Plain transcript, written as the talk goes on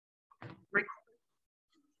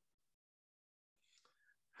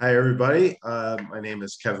Hi, everybody. My name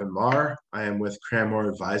is Kevin Maher. I am with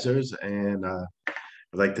CrannMor Advisors, and I'd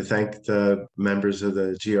like to thank the members of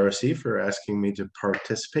the GRC for asking me to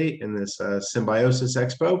participate in this Symbiosis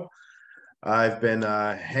Expo. I've been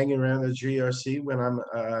hanging around the GRC when I'm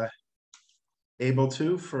able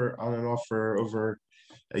to for on and off for over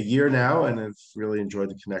a year now, and I've really enjoyed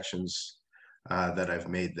the connections that I've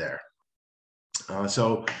made there.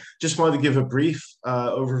 So just wanted to give a brief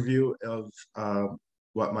overview of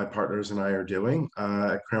what my partners and I are doing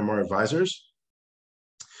at CrannMor Advisors.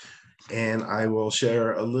 And I will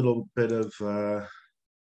share a little bit of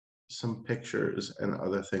some pictures and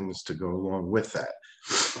other things to go along with that.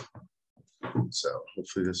 So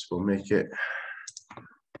hopefully this will make it a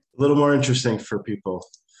little more interesting for people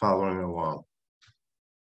following along.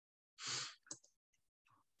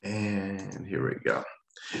 And here we go.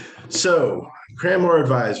 So, CrannMor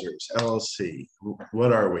Advisors, LLC,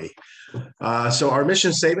 what are we? So our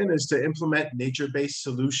mission statement is to implement nature-based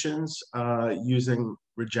solutions using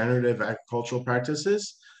regenerative agricultural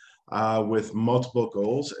practices with multiple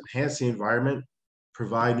goals: enhance the environment,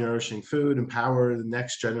 provide nourishing food, empower the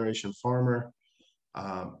next generation farmer,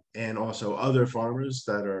 and also other farmers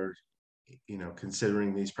that are,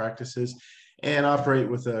 considering these practices, and operate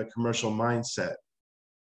with a commercial mindset.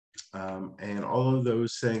 And all of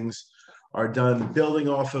those things are done building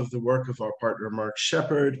off of the work of our partner, Mark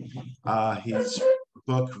Shepard. His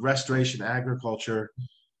book, Restoration Agriculture,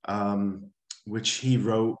 which he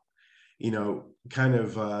wrote, kind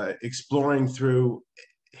of exploring through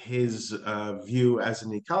his view as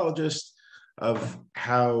an ecologist of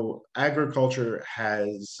how agriculture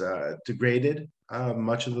has degraded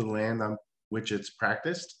much of the land on which it's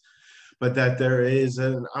practiced, but that there is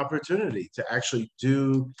an opportunity to actually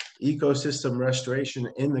do ecosystem restoration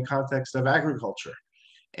in the context of agriculture.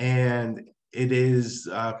 And it is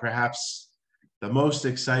perhaps the most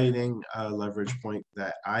exciting leverage point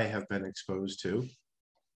that I have been exposed to.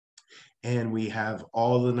 And we have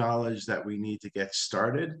all the knowledge that we need to get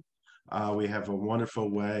started. We have a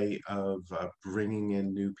wonderful way of bringing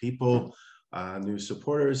in new people, new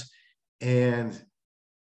supporters, and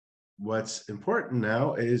what's important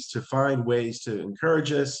now is to find ways to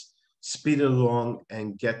encourage us, speed it along,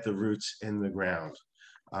 and get the roots in the ground.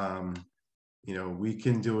 We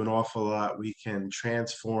can do an awful lot. We can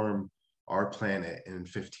transform our planet in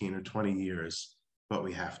 15 or 20 years, but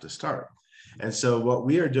we have to start. And so what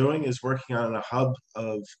we are doing is working on a hub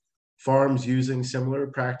of farms using similar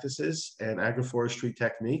practices and agroforestry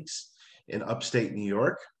techniques in upstate New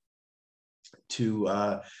York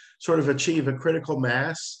to sort of achieve a critical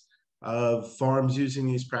mass of farms using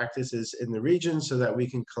these practices in the region so that we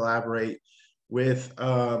can collaborate with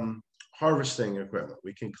harvesting equipment.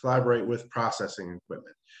 We can collaborate with processing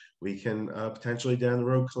equipment. We can potentially down the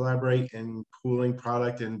road collaborate in pooling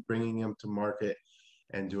product and bringing them to market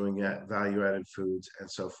and doing value-added foods and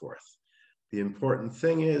so forth. The important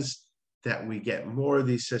thing is that we get more of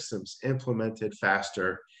these systems implemented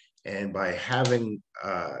faster, and by having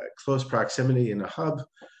close proximity in a hub,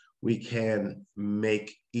 we can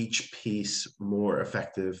make each piece more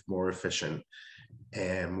effective, more efficient,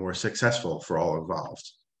 and more successful for all involved.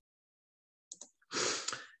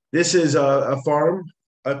 This is a farm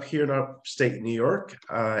up here in upstate New York,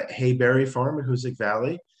 Hayberry Farm in Hoosick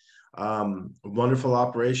Valley. A wonderful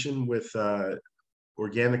operation with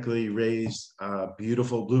organically raised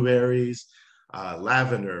beautiful blueberries,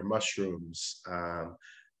 lavender, mushrooms,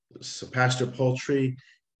 some pasture poultry.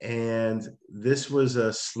 And this was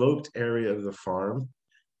a sloped area of the farm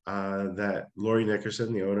that Lori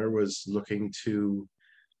Nickerson, the owner, was looking to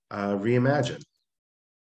reimagine.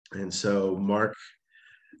 And so Mark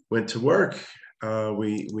went to work.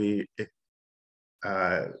 We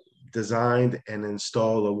designed and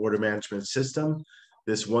installed a water management system,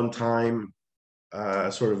 this one-time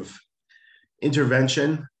sort of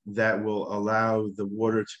intervention that will allow the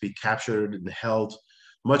water to be captured and held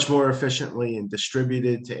much more efficiently and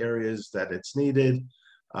distributed to areas that it's needed,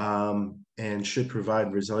 and should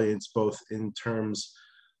provide resilience both in times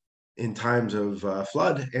of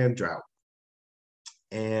flood and drought.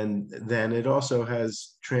 And then it also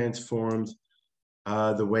has transformed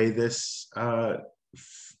the way this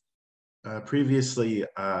previously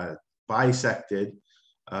bisected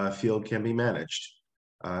field can be managed.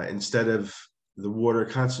 Instead of the water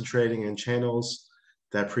concentrating in channels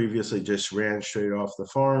that previously just ran straight off the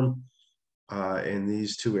farm in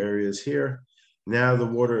these two areas here, now the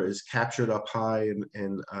water is captured up high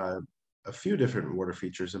in a few different water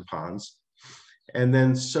features and ponds, and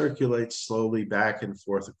then circulates slowly back and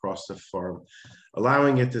forth across the farm,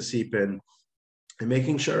 allowing it to seep in and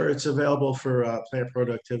making sure it's available for plant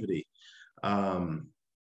productivity.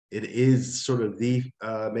 it is sort of the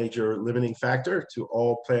major limiting factor to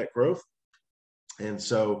all plant growth. And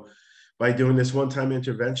so by doing this one-time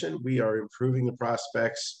intervention, we are improving the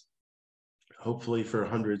prospects, hopefully for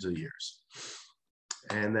hundreds of years.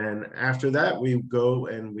 And then after that, we go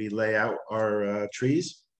and we lay out our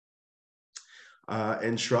trees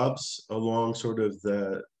and shrubs along sort of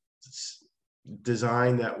the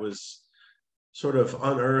design that was sort of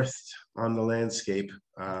unearthed on the landscape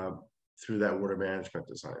through that water management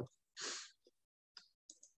design.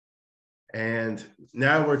 And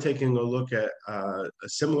now we're taking a look at a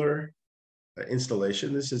similar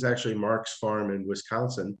installation. This is actually Mark's farm in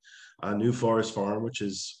Wisconsin, New Forest Farm, which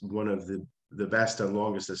is one of the best and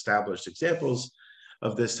longest established examples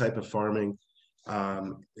of this type of farming.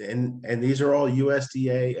 And these are all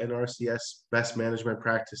USDA and RCS best management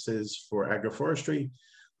practices for agroforestry.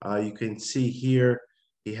 You can see here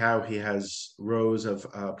how he has rows of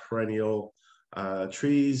perennial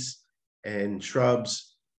trees and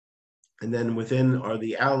shrubs. And then within are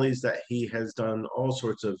the alleys that he has done all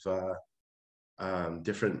sorts of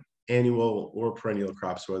different annual or perennial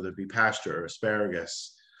crops, whether it be pasture,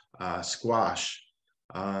 asparagus, squash.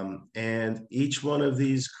 And each one of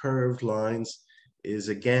these curved lines is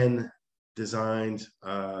again designed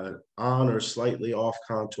on or slightly off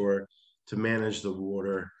contour to manage the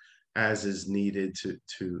water as is needed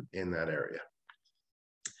to in that area.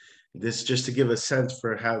 This just to give a sense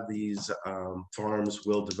for how these farms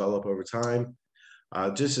will develop over time.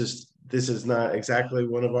 This is not exactly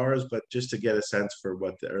one of ours, but just to get a sense for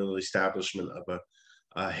what the early establishment of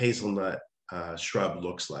a hazelnut shrub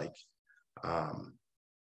looks like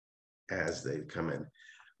as they come in.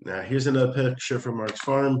 Now, here's another picture from Mark's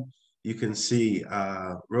farm. You can see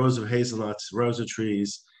rows of hazelnuts, rows of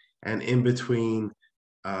trees, and in between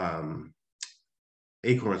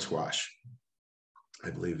acorn squash, I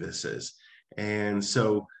believe this is. And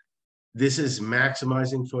so this is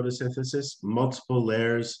maximizing photosynthesis, multiple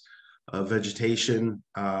layers of vegetation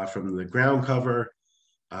from the ground cover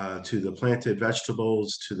to the planted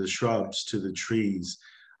vegetables, to the shrubs, to the trees,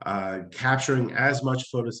 capturing as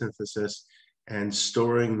much photosynthesis and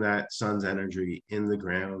storing that sun's energy in the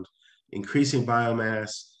ground, increasing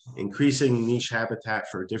biomass, increasing niche habitat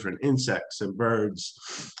for different insects and birds,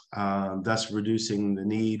 thus reducing the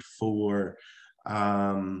need for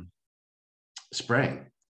spraying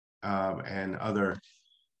and other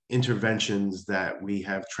interventions that we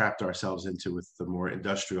have trapped ourselves into with the more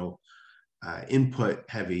industrial input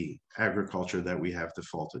heavy agriculture that we have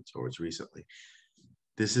defaulted towards recently.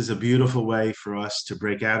 This is a beautiful way for us to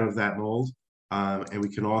break out of that mold, and we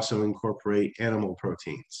can also incorporate animal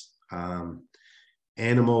proteins.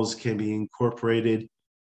 Animals can be incorporated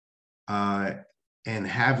and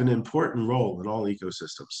have an important role in all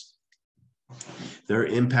ecosystems. Their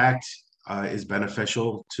impact is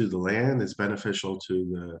beneficial to the land, is beneficial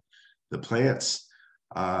to the plants.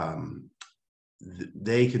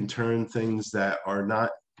 They can turn things that are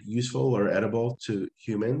not useful or edible to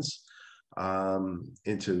humans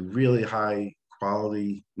into really high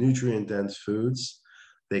quality, nutrient dense foods.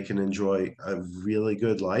 They can enjoy a really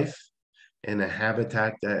good life in a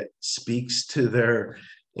habitat that speaks to their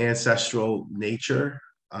ancestral nature,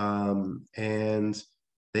 and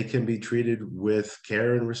they can be treated with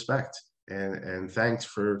care and respect. And thanks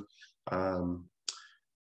for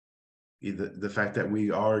the fact that we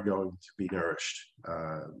are going to be nourished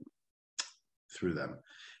through them.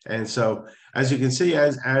 And so, as you can see,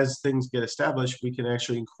 as things get established, we can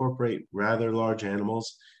actually incorporate rather large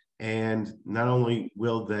animals. And not only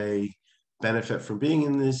will they benefit from being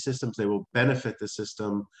in these systems, they will benefit the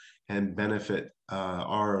system and benefit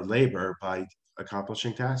our labor by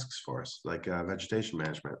accomplishing tasks for us, like vegetation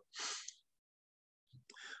management.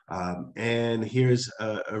 And here's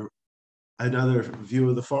another view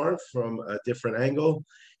of the farm from a different angle.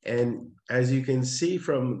 And as you can see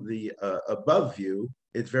from the above view,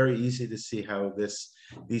 it's very easy to see how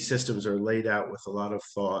these systems are laid out with a lot of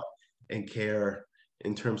thought and care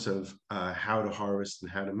in terms of how to harvest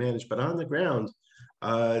and how to manage. But on the ground,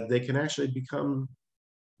 they can actually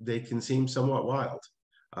they can seem somewhat wild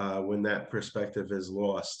when that perspective is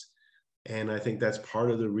lost. And I think that's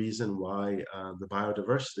part of the reason why the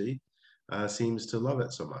biodiversity seems to love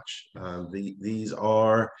it so much. These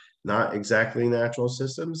are not exactly natural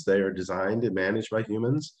systems. They are designed and managed by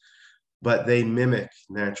humans, but they mimic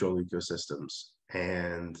natural ecosystems.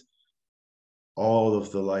 And all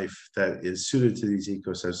of the life that is suited to these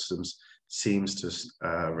ecosystems seems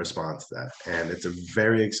to respond to that. And it's a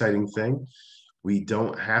very exciting thing. We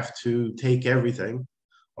don't have to take everything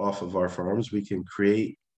off of our farms. We can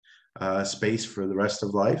create space for the rest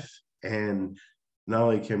of life. And not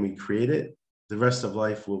only can we create it, the rest of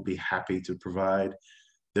life will be happy to provide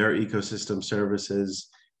their ecosystem services,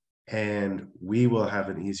 and we will have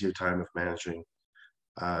an easier time of managing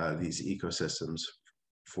these ecosystems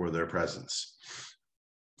for their presence.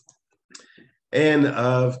 And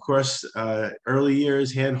of course, early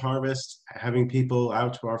years, hand harvest, having people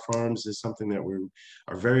out to our farms is something that we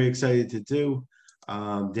are very excited to do.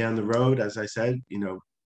 Down the road, as I said,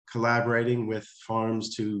 collaborating with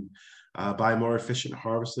farms to buy more efficient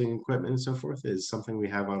harvesting equipment and so forth is something we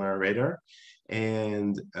have on our radar.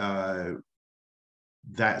 And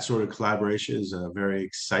that sort of collaboration is a very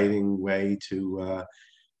exciting way to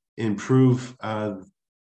improve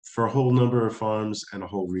for a whole number of farms and a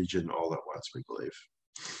whole region all at once, we believe.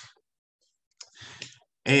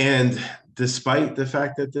 And despite the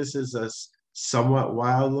fact that this is a somewhat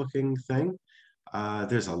wild looking thing,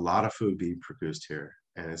 there's a lot of food being produced here,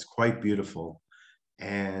 and it's quite beautiful.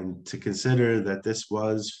 And to consider that this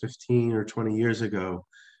was 15 or 20 years ago,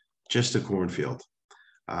 just a cornfield.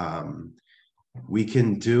 We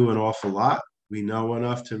can do an awful lot. We know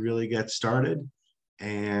enough to really get started.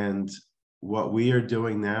 And what we are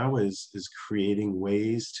doing now is creating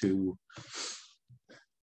ways to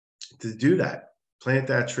do that, plant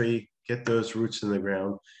that tree, get those roots in the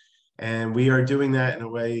ground. And we are doing that in a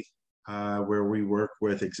way where we work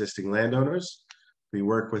with existing landowners. We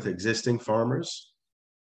work with existing farmers.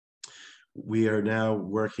 We are now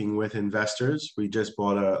working with investors. We just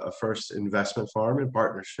bought a first investment farm in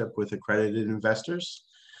partnership with accredited investors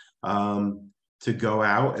to go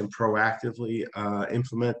out and proactively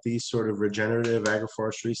implement these sort of regenerative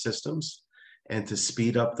agroforestry systems and to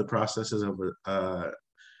speed up the processes of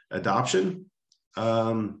adoption.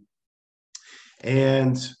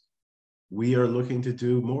 And we are looking to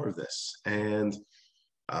do more of this. And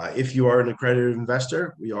if you are an accredited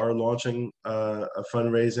investor, we are launching a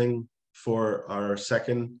fundraising for our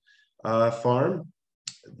second farm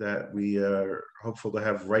that we are hopeful to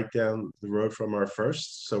have right down the road from our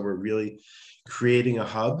first. So we're really creating a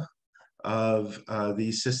hub of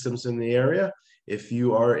these systems in the area. If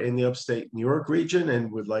you are in the upstate New York region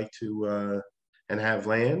and would like to and have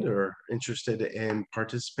land or interested in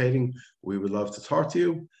participating, we would love to talk to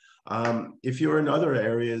you. If you're in other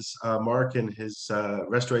areas, Mark and his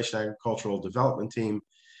Restoration Agricultural Development team,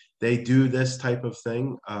 they do this type of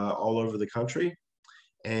thing all over the country.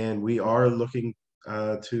 And we are looking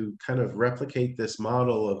to kind of replicate this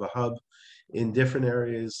model of a hub in different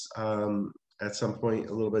areas at some point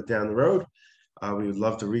a little bit down the road. We would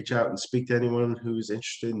love to reach out and speak to anyone who's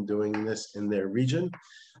interested in doing this in their region.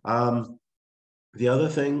 The other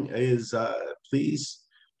thing is please,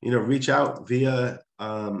 reach out via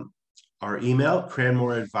our email,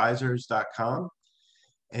 CrannMorAdvisors.com.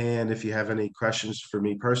 And if you have any questions for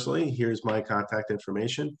me personally, here's my contact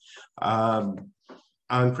information. On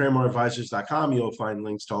CrannMorAdvisors.com, you'll find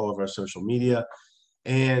links to all of our social media.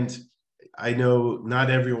 And I know not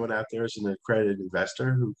everyone out there is an accredited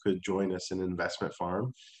investor who could join us in an investment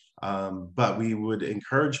farm, but we would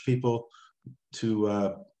encourage people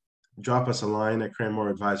to drop us a line at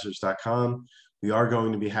CrannMorAdvisors.com. We are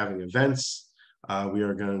going to be having events. We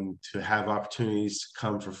are going to have opportunities to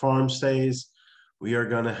come for farm stays. We are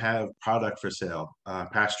going to have product for sale,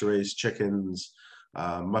 pasture-raised chickens,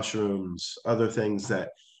 mushrooms, other things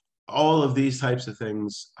that all of these types of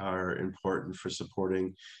things are important for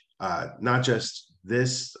supporting not just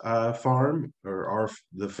this farm or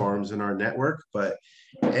the farms in our network, but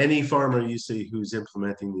any farmer you see who's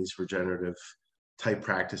implementing these regenerative type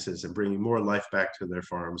practices and bringing more life back to their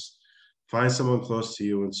farms. Find someone close to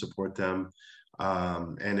you and support them.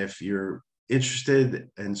 And if you're interested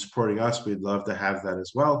in supporting us, we'd love to have that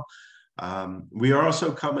as well. We are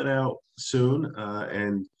also coming out soon,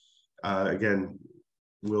 and again,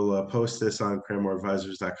 we'll post this on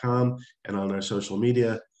CrannMorAdvisors.com and on our social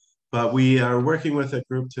media. But we are working with a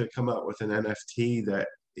group to come out with an NFT that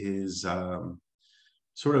is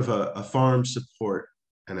sort of a farm support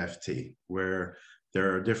NFT, where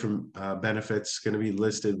there are different benefits going to be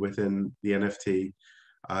listed within the NFT,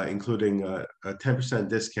 including a 10%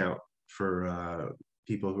 discount for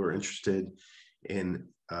people who are interested in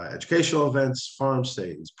educational events, farm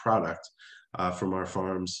stays, product from our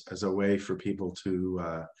farms as a way for people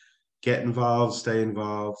to get involved, stay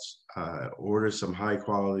involved, order some high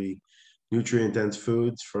quality, nutrient dense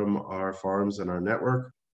foods from our farms and our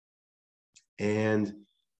network, and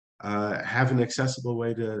have an accessible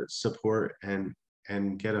way to support and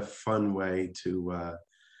get a fun way to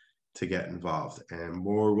get involved. And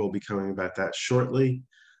more will be coming about that shortly.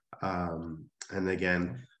 And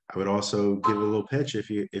again, I would also give a little pitch if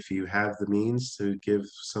you have the means to give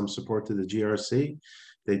some support to the GRC.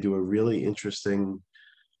 They do a really interesting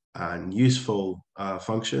and useful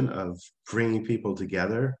function of bringing people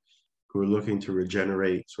together who are looking to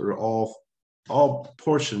regenerate sort of all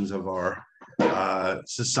portions of our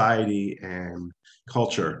society and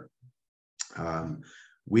culture.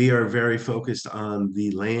 We are very focused on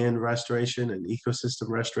the land restoration and ecosystem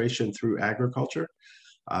restoration through agriculture,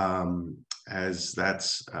 as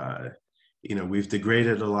that's, we've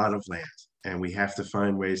degraded a lot of land, and we have to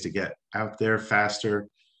find ways to get out there faster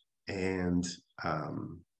and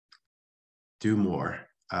do more,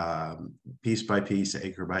 piece by piece,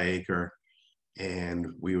 acre by acre.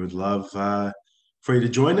 And we would love for you to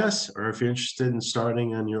join us, or if you're interested in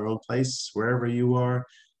starting on your own place, wherever you are,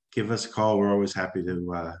 give us a call. We're always happy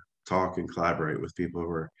to talk and collaborate with people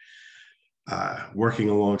who are working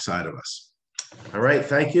alongside of us. All right,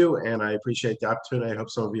 thank you, and I appreciate the opportunity. I hope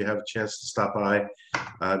some of you have a chance to stop by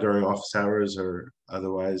during office hours or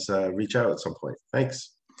otherwise reach out at some point.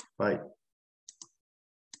 Thanks. Bye.